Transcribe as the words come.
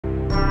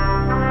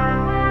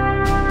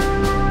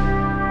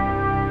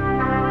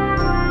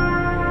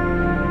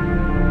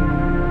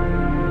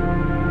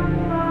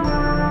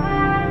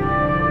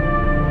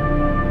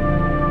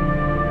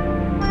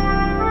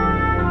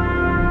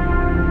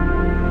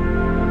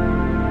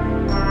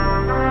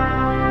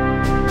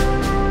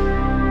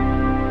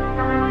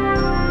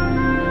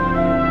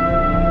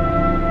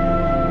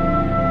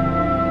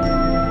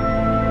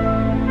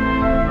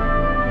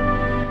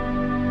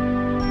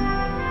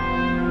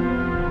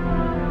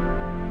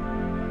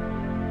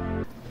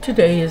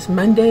Today is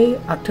Monday,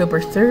 October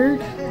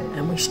 3rd,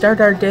 and we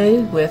start our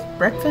day with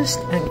breakfast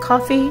and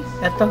coffee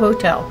at the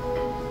hotel.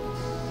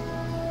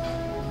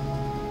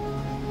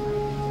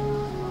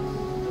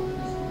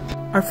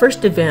 Our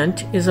first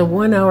event is a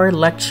 1-hour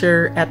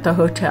lecture at the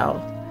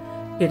hotel.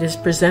 It is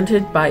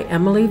presented by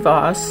Emily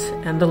Voss,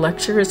 and the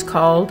lecture is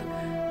called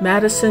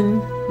Madison,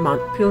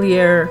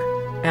 Montpelier,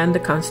 and the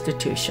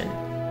Constitution.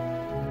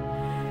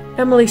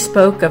 Emily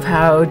spoke of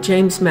how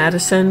James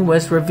Madison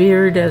was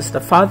revered as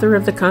the father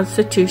of the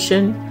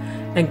Constitution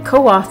and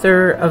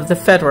co-author of the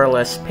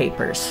Federalist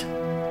Papers.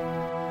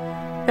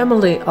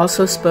 Emily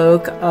also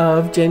spoke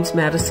of James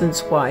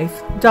Madison's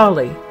wife,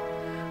 Dolly.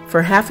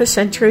 For half a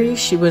century,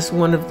 she was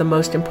one of the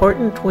most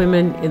important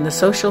women in the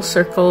social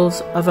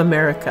circles of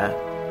America.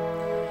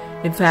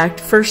 In fact,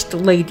 First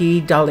Lady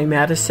Dolly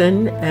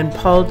Madison and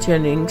Paul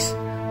Jennings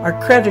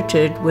are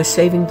credited with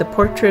saving the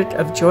portrait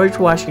of George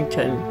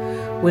Washington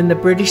when the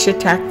British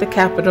attacked the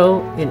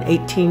Capitol in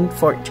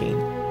 1814.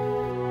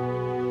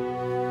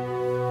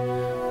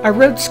 Our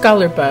Rhodes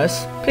Scholar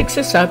bus picks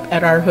us up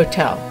at our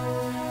hotel,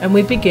 and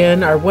we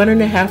begin our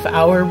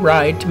 1.5-hour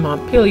ride to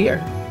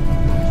Montpelier.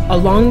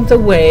 Along the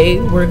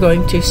way, we're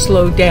going to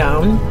slow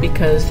down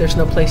because there's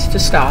no place to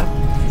stop,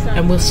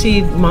 and we'll see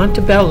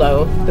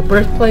Montebello, the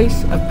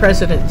birthplace of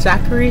President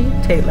Zachary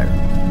Taylor.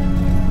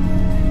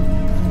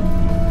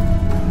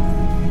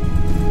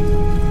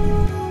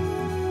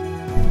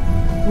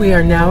 We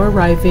are now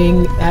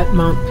arriving at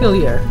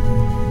Montpelier,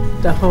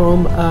 the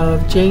home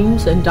of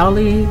James and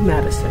Dolly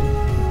Madison.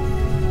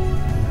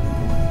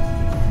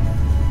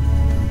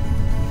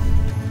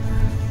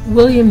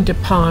 William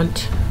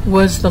DuPont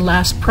was the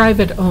last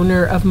private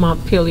owner of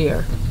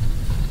Montpelier.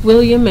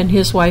 William and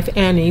his wife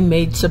Annie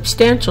made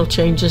substantial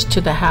changes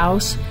to the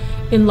house,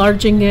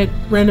 enlarging it,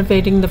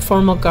 renovating the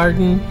formal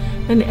garden,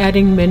 and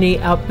adding many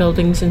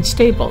outbuildings and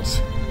stables.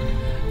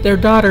 Their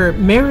daughter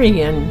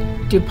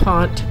Marion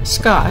DuPont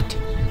Scott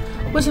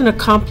was an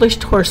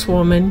accomplished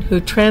horsewoman who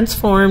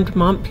transformed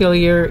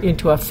Montpelier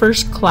into a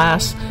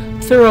first-class,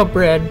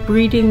 thoroughbred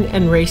breeding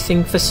and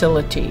racing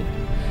facility,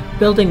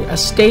 building a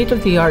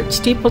state-of-the-art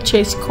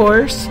steeplechase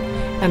course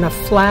and a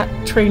flat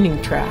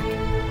training track.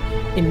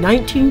 In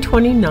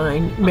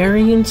 1929,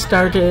 Marion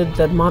started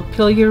the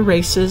Montpelier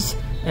races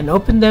and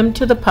opened them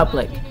to the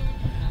public.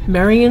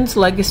 Marion's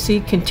legacy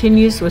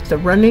continues with the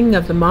running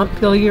of the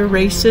Montpelier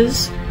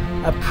races,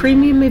 a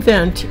premium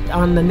event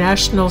on the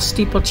National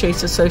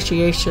Steeplechase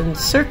Association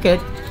circuit,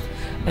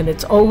 and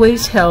it's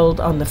always held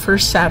on the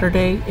first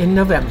Saturday in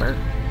November.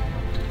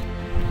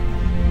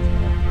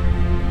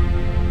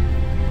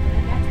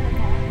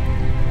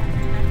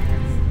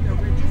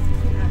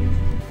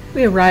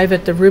 We arrive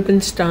at the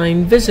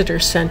Rubenstein Visitor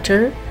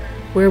Center,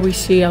 where we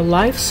see a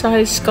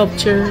life-size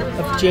sculpture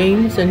of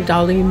James and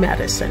Dolly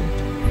Madison.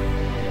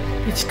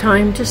 It's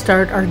time to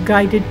start our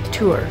guided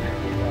tour.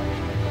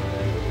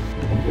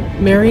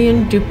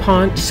 Marion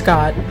DuPont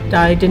Scott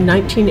died in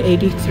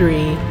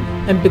 1983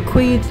 and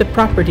bequeathed the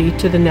property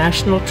to the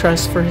National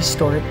Trust for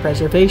Historic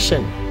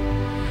Preservation.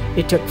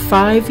 It took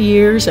 5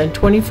 years and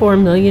 $24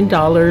 million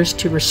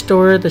to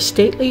restore the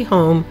stately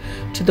home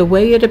to the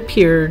way it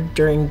appeared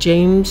during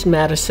James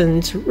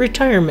Madison's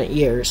retirement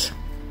years.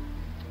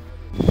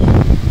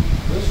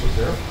 This was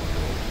their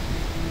portico,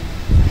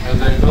 and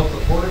they built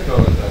the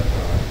portico at that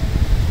time,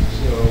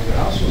 so the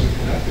house wasn't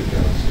connected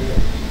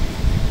downstairs.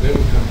 They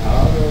would come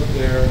out of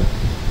there and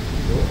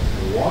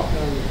walk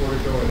down the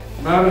portico.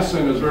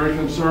 Madison is very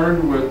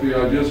concerned with the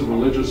ideas of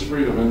religious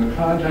freedom. In the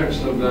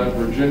context of that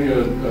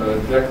Virginia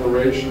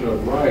Declaration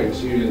of Rights,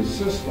 he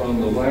insists on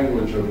the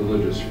language of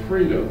religious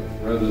freedom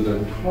rather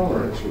than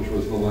tolerance, which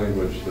was the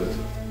language that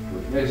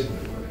Mason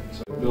had put in.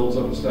 So it builds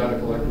up a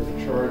static electrical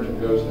charge and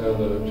goes down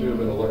the tube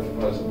and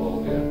electrifies the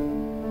ball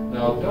again.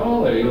 Now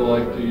Dolly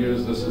liked to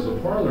use this as a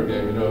parlor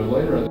game, you know,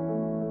 later in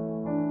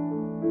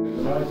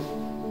the night.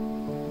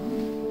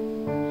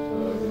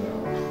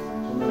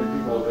 So many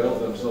people availed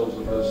themselves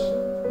of this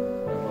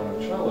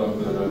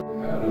that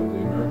had of the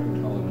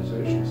American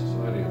Colonization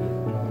Society at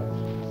different times.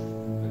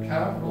 The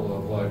capital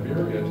of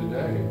Liberia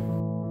today.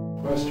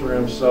 Sequestered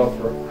himself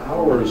for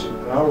hours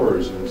and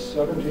hours. In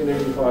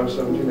 1785,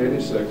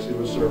 1786, he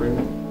was serving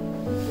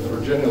the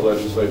Virginia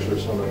legislature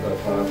some at that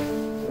time.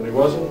 When he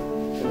wasn't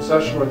in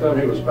session with them,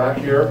 he was back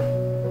here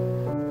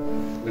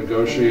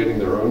negotiating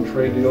their own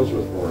trade deals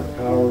with foreign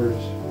powers,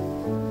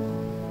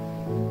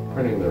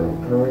 printing their own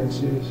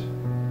currencies.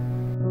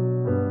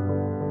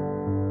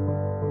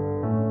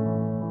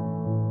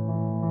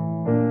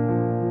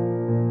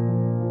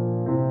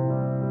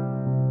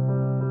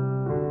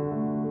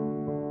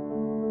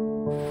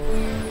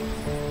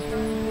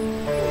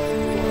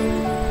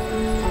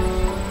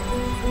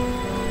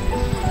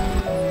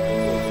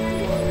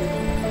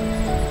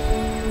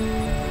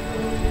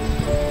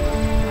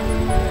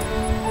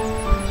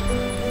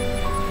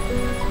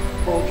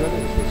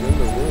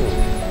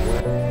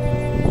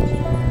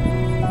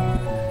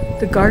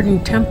 The Garden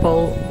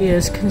Temple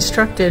is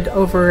constructed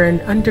over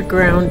an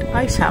underground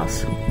ice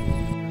house.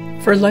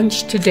 For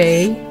lunch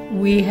today,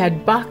 We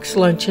had box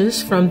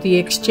lunches from the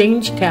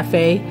Exchange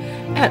Café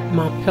at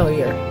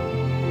Montpelier.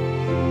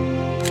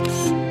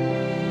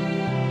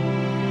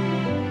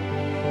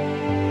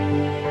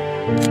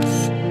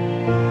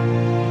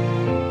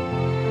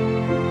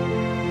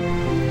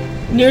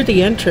 Near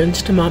the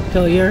entrance to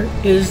Montpelier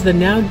is the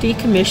now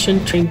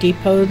decommissioned train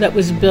depot that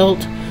was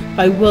built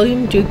by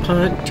William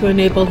DuPont to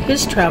enable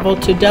his travel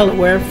to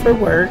Delaware for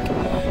work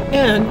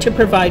and to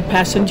provide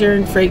passenger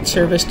and freight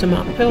service to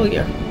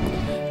Montpelier.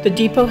 The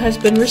depot has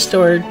been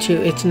restored to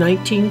its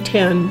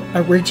 1910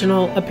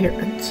 original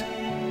appearance.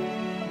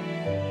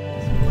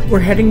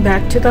 We're heading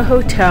back to the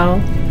hotel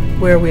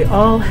where we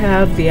all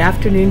have the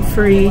afternoon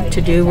free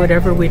to do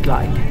whatever we'd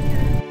like.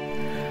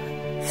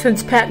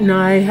 Since Pat and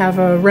I have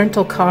a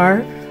rental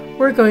car,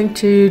 we're going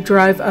to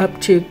drive up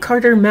to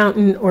Carter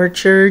Mountain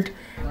Orchard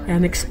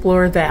and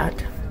explore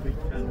that.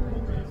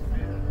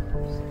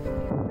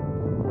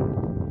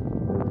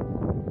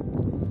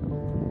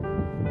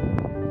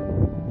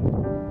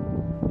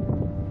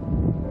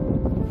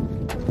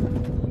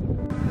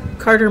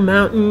 Carter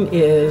Mountain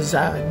is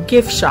a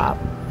gift shop,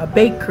 a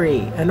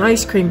bakery, an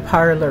ice cream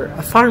parlor,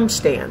 a farm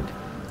stand.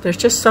 There's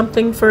just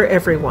something for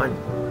everyone.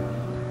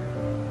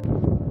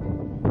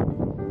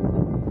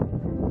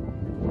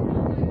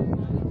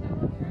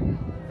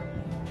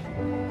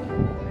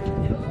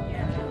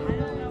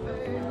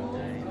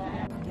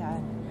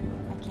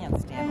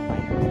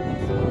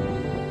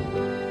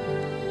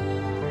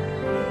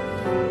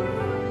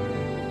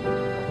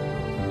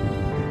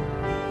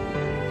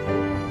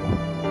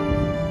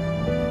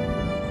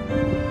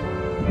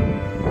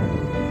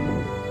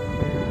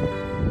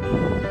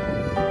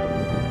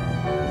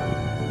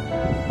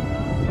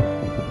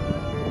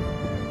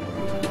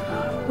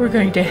 We're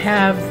going to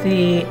have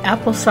the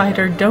apple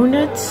cider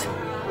donuts,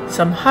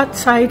 some hot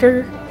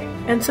cider,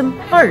 and some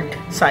hard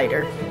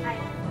cider.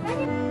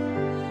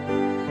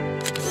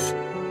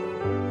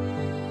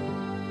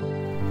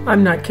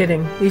 I'm not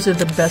kidding. These are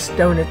the best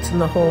donuts in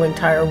the whole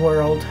entire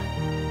world.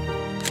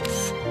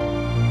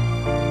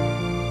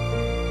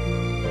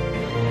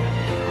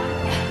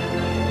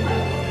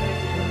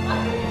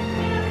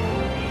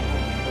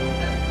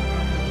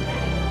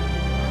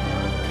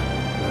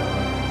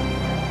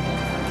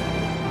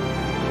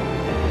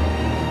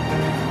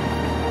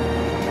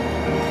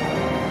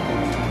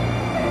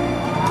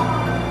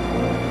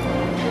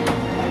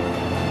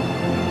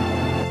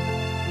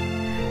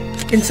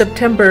 In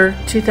September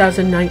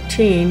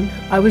 2019,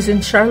 I was in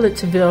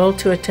Charlottesville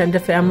to attend a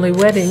family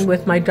wedding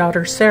with my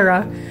daughter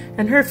Sarah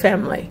and her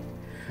family.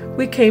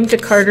 We came to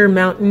Carter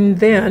Mountain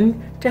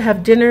then to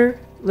have dinner,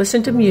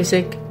 listen to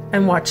music,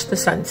 and watch the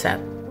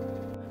sunset.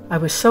 I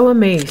was so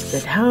amazed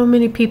at how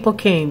many people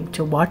came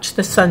to watch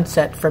the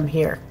sunset from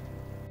here.